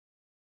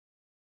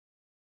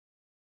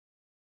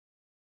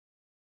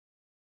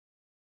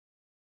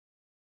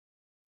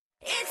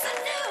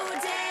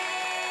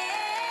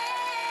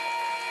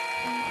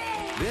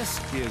This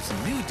is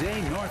New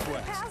Day Northwest. For the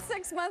past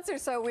 6 months or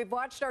so, we've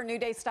watched our New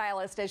Day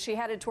stylist as she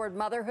headed toward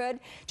motherhood.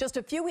 Just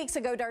a few weeks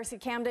ago, Darcy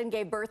Camden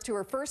gave birth to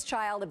her first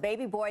child, a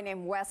baby boy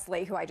named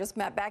Wesley, who I just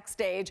met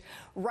backstage.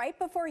 Right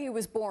before he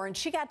was born,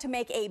 she got to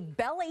make a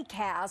belly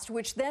cast,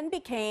 which then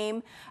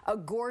became a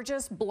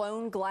gorgeous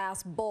blown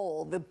glass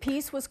bowl. The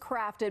piece was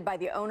crafted by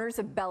the owners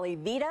of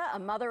BelliVita, a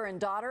mother and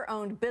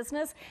daughter-owned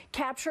business,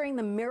 capturing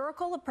the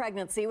miracle of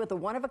pregnancy with a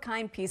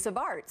one-of-a-kind piece of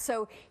art.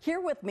 So here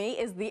with me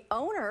is the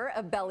owner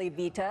of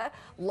BelliVita,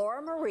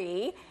 Laura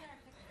Marie.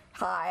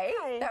 Hi.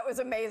 Hi. That was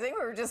amazing.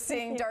 We were just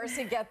seeing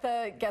Darcy get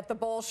the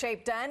bowl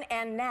shape done.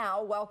 And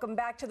now, welcome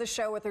back to the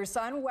show with her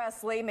son,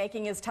 Wesley,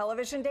 making his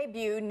television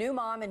debut, new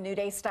mom and New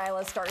Day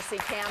stylist, Darcy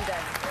Camden.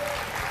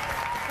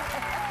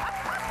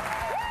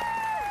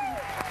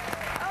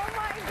 Oh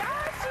my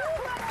gosh, you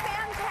look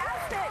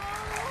fantastic.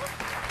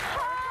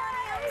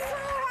 Hi, I'm so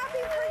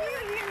happy for you.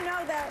 You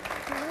know that.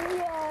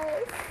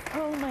 Yes.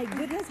 Oh my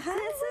goodness. Hi,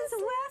 this is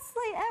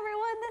Wesley,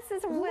 everyone. This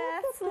is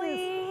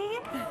Wesley.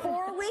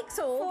 4 weeks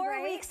old,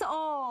 4 weeks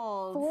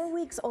old. 4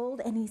 weeks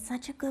old, and he's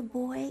such a good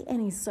boy,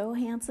 and he's so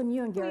handsome.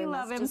 You and Gary we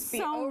love him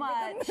so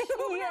much. Yes.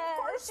 Of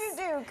course you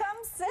do. Come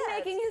sit.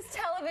 Making his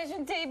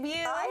television debut.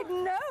 I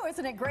know.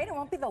 Isn't it great? It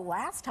won't be the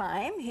last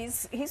time.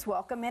 He's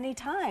welcome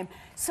anytime.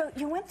 So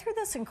you went through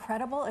this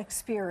incredible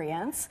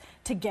experience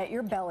to get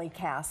your belly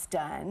cast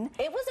done.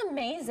 It was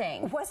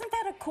amazing. Wasn't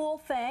that a cool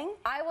thing?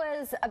 I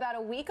was about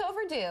a week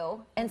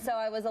overdue, and so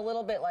I was a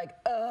little bit like,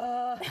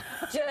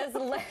 just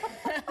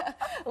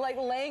like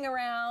laying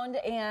around,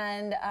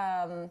 and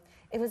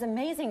it was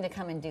amazing to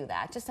come and do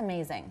that. Just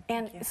amazing.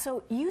 And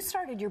so you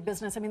started your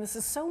business. I mean, this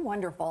is so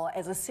wonderful.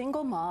 As a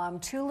single mom,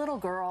 2 little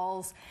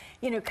girls,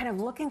 you know, kind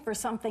of looking for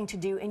something to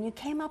do, and you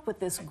came up with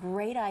this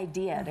great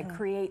idea to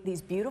create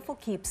these beautiful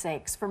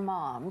keepsakes for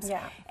moms.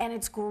 Yeah. And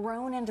it's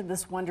grown into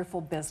this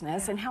wonderful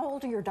business. And how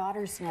old are your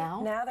daughters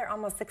now? Now they're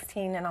almost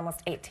 16 and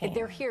almost 18.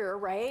 They're here,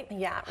 right?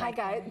 Yeah. Hi,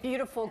 guys.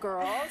 Beautiful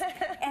girls.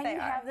 And you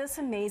have this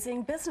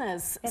amazing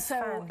business. It's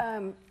so,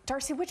 fun.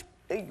 Darcy,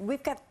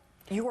 we've got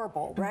your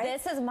bowl, right?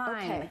 This is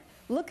mine. Okay.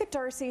 Look at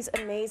Darcy's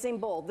amazing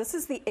bowl. This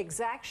is the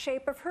exact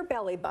shape of her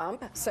belly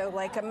bump. So,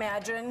 like,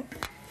 imagine.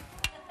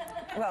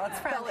 Well, it's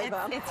from belly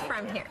bump. It's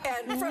from here.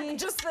 And from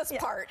just this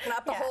part,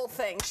 not the whole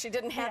thing. She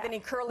didn't have any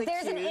curly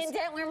There's cues. an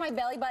indent where my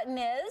belly button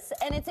is,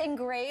 and it's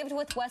engraved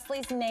with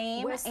Wesley's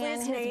name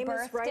and his name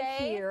birthday. is right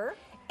here.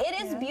 It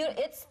is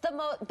beautiful. It's the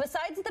most,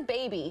 besides the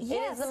baby,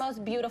 it is the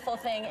most beautiful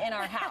thing in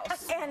our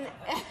house. And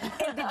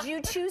did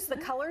you choose the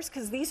colors?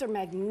 Because these are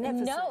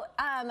magnificent. No,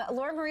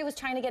 Laura Marie was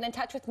trying to get in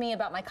touch with me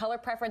about my color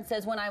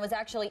preferences when I was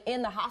actually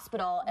in the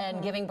hospital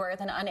and giving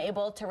birth and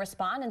unable to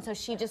respond. And so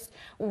she just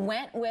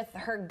went with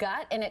her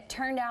gut, and it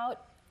turned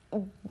out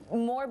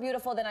more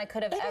beautiful than I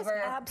could have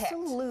ever picked.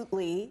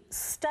 Absolutely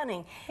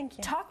stunning. Thank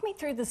you. Talk me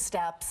through the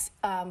steps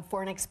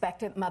for an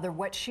expectant mother,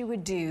 what she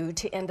would do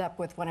to end up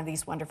with one of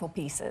these wonderful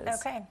pieces.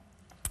 Okay.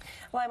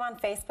 Well, I'm on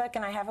Facebook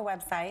and I have a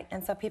website,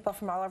 and so people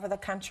from all over the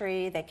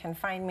country, they can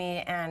find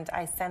me, and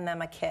I send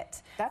them a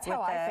kit. That's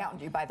how I found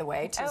you, by the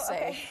way, to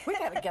say, we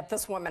got to get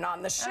this woman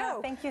on the show.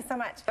 Thank you so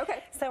much.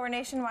 Okay. So we're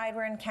nationwide,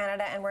 we're in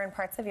Canada, and we're in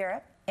parts of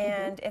Europe,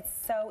 and it's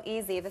so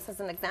easy. This is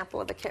an example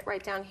of the kit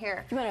right down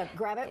here. You want to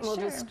grab it and we'll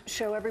just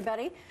show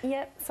everybody?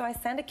 Yep. So I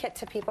send a kit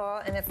to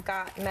people, and it's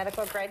got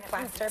medical-grade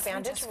plaster,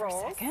 bandage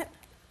rolls.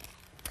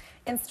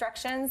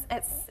 Instructions,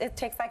 it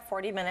takes like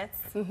 40 minutes.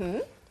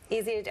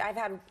 Easy. I've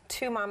had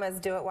 2 mamas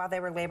do it while they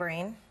were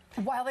laboring.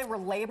 While they were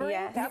laboring?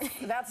 Yeah.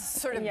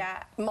 That's sort of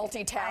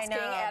multitasking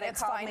at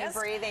its finest.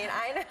 Breathing.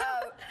 I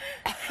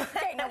know.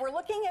 Okay, now we're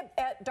looking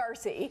at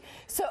Darcy.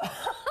 So,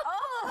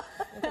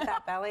 look at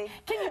that belly.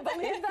 Can you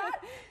believe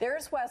that?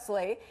 There's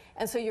Wesley,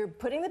 and so you're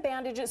putting the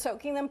bandages,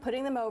 soaking them,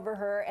 putting them over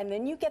her, and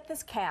then you get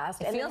this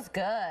cast. It feels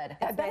good.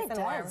 I bet it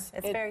warm. does.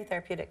 It's very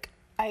therapeutic.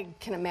 I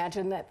can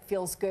imagine that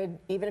feels good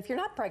even if you're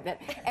not pregnant.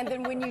 And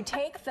then when you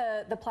take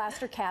the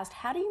plaster cast,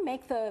 how do you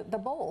make the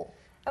bowl?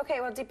 Okay,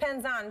 well, it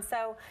depends on.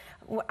 So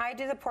I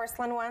do the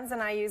porcelain ones,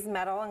 and I use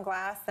metal and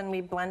glass, and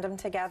we blend them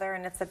together,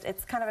 and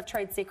it's kind of a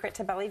trade secret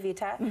to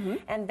BelliVita.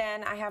 And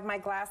then I have my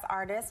glass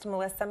artist,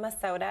 Melissa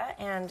Masoda,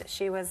 and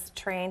she was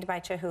trained by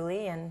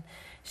Chihuly, and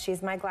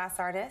she's my glass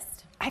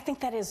artist. I think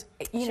that is,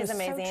 she's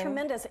amazing. So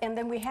tremendous. And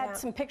then we had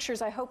some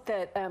pictures. I hope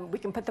that we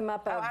can put them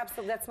up. Oh,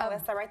 absolutely. That's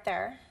Melissa right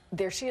there.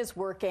 There she is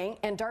working,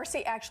 and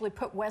Darcy actually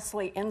put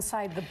Wesley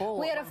inside the bowl.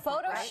 We had a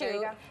photo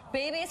shoot,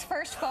 baby's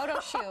first photo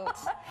shoot.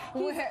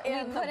 we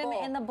put him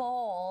in the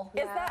bowl.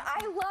 Is that?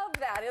 I love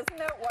that. Isn't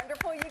that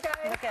wonderful, you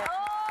guys? Look at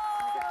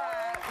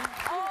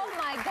Oh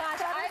my gosh!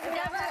 I've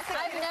never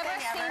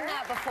seen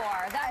that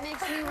before. That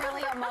makes me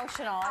really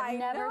emotional. I've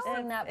never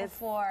seen that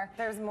before.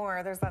 There's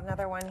more. There's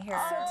another one here.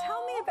 So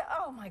tell me about.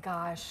 Oh my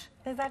gosh!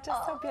 Is that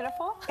just so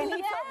beautiful? And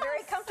he felt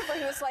very comfortable.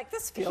 He was like,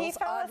 "This feels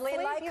oddly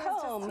like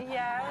home."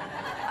 Yeah.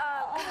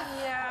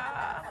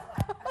 Yeah.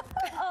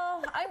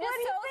 Oh, I'm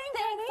just so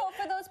thankful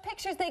for those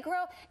pictures. They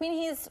grow. I mean,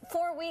 he's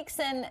 4 weeks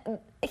and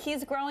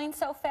he's growing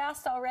so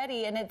fast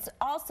already, and it's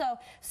also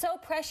so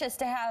precious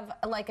to have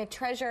like a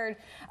treasured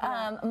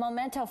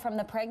memento from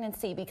the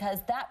pregnancy, because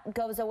that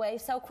goes away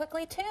so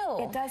quickly too.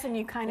 It does, and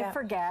you kind of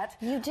forget.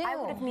 You do. I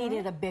would have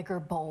needed a bigger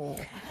bowl.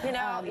 You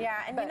know,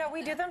 and you know,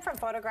 we do them from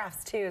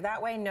photographs too.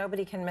 That way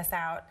nobody can miss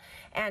out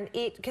and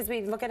eat, because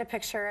we look at a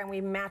picture and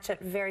we match it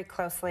very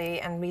closely,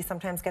 and we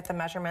sometimes get the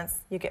measurements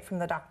you get from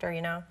the doctor,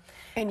 you know.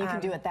 And you can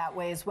do it that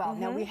way as well.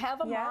 Now, we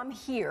have a mom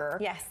here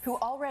who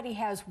already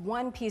has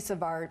one piece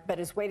of art but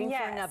is waiting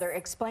for another.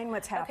 Explain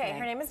what's happening. Okay,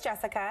 her name is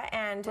Jessica,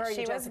 and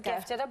she was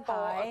gifted a bowl.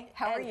 Hi,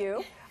 how are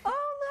you?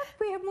 Oh, look,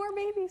 we have more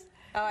babies.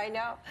 Oh, I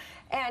know.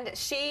 And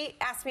she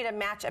asked me to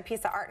match a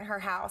piece of art in her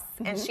house,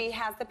 and she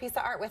has the piece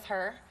of art with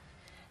her.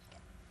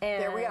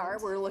 And there we are.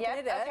 We're looking at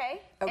it.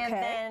 Okay. And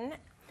then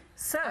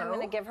I'm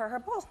going to give her her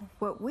bowl.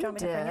 What we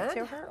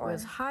did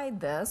was hide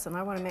this, and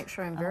I want to make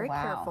sure I'm very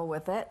careful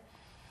with it.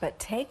 But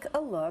take a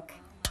look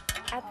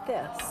at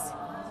this.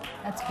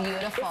 That's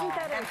beautiful. Isn't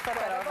that incredible? Flip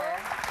it over.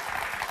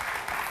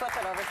 Flip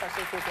it over so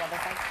she sees the other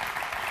side.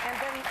 And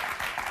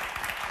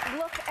then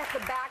look at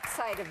the back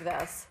side of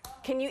this.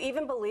 Can you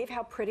even believe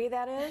how pretty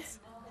that is?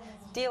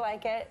 Do you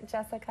like it,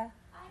 Jessica?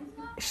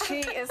 She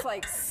is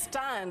like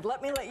stunned.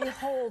 Let you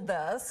hold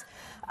this.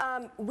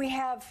 We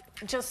have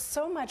just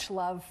so much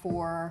love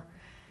for,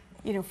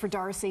 you know, for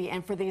Darcy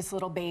and for these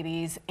little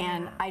babies,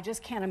 and I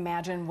just can't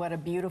imagine what a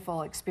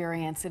beautiful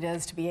experience it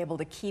is to be able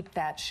to keep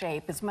that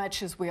shape. As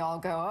much as we all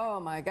go, oh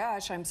my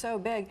gosh, I'm so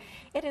big,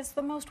 it is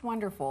the most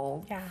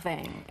wonderful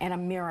thing and a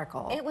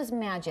miracle. It was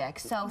magic.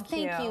 So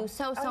thank you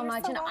so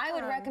much, and I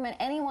would recommend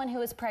anyone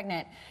who is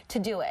pregnant to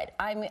do it.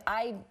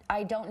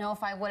 I don't know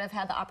if I would have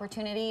had the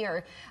opportunity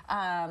or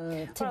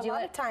to do it. A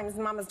lot of times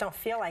mamas don't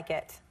feel like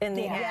it in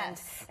the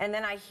end, and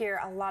then I hear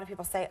a lot of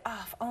people say,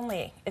 oh, if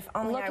only I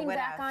would have. Looking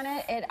back on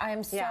it,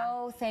 I'm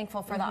so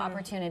thankful for the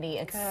opportunity.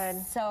 It's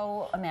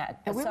so amazing.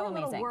 And we were a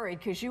little worried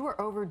because you were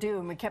overdue,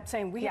 and we kept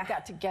saying we have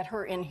got to get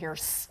her in here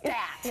stat.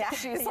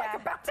 She's like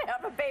about to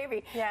have a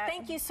baby.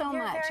 Thank you so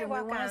much, and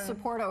we want to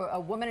support a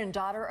woman and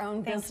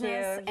daughter-owned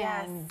business,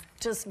 and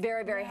just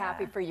very, very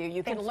happy for you.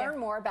 You can learn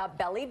more about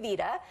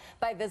BelliVita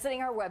by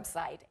visiting our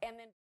website. And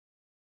then